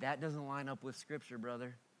 that doesn't line up with Scripture,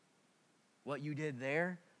 brother. What you did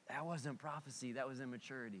there, that wasn't prophecy, that was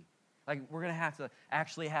immaturity. Like, we're going to have to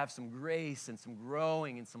actually have some grace and some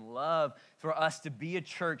growing and some love for us to be a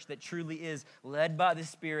church that truly is led by the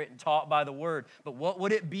Spirit and taught by the Word. But what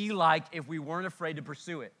would it be like if we weren't afraid to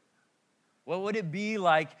pursue it? What would it be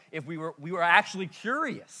like if we were actually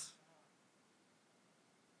curious?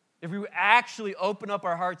 If we would actually open up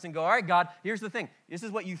our hearts and go, all right, God, here's the thing. This is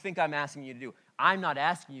what you think I'm asking you to do. I'm not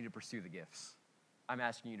asking you to pursue the gifts. I'm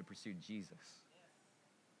asking you to pursue Jesus.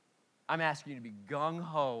 I'm asking you to be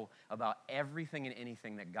gung-ho about everything and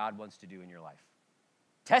anything that God wants to do in your life.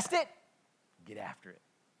 Test it, get after it.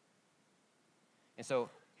 And so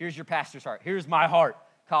here's your pastor's heart. Here's my heart.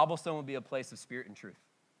 Cobblestone will be a place of spirit and truth.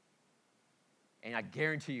 And I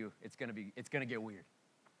guarantee you it's going to get weird.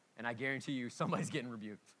 And I guarantee you somebody's getting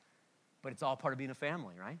rebuked. But it's all part of being a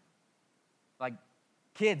family, right? Like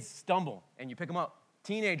kids stumble and you pick them up.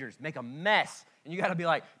 Teenagers make a mess and you got to be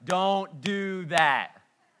like, don't do that.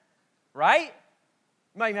 Right?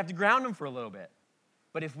 You might even have to ground them for a little bit.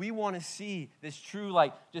 But if we want to see this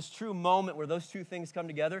true moment where those two things come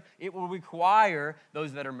together, it will require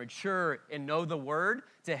those that are mature and know the Word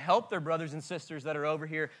to help their brothers and sisters that are over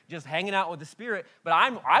here just hanging out with the Spirit. But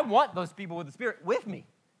I want those people with the Spirit with me.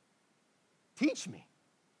 Teach me.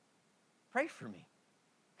 Pray for me.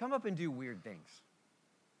 Come up and do weird things.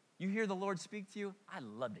 You hear the Lord speak to you? I'd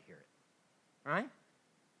love to hear it. Right?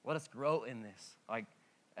 Let us grow in this. Like,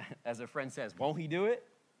 as a friend says, won't he do it?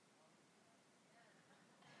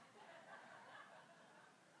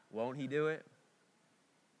 Won't he do it?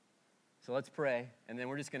 So let's pray, and then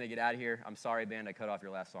we're just going to get out of here. I'm sorry, band, I cut off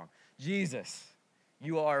your last song. Jesus,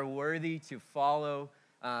 you are worthy to follow,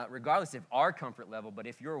 regardless of our comfort level, but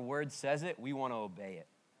if your word says it, we want to obey it.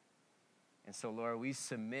 And so, Lord, we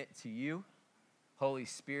submit to you. Holy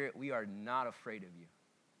Spirit, we are not afraid of you.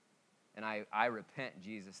 And I repent,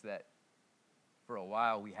 Jesus, that for a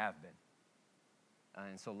while we have been.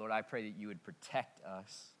 And so, Lord, I pray that you would protect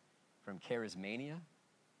us from charismania,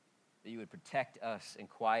 that you would protect us and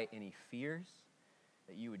quiet any fears,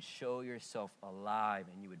 that you would show yourself alive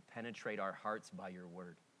and you would penetrate our hearts by your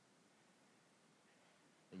word,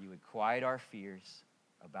 that you would quiet our fears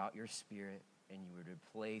about your Spirit and you would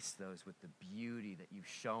replace those with the beauty that you've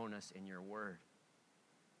shown us in your word.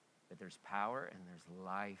 That there's power and there's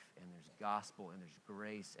life and there's gospel and there's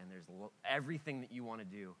grace and there's everything that you want to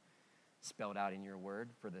do spelled out in your word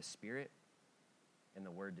for the Spirit and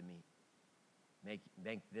the word to meet.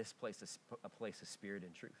 Make this place a place of spirit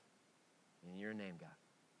and truth. In your name, God.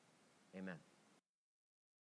 Amen.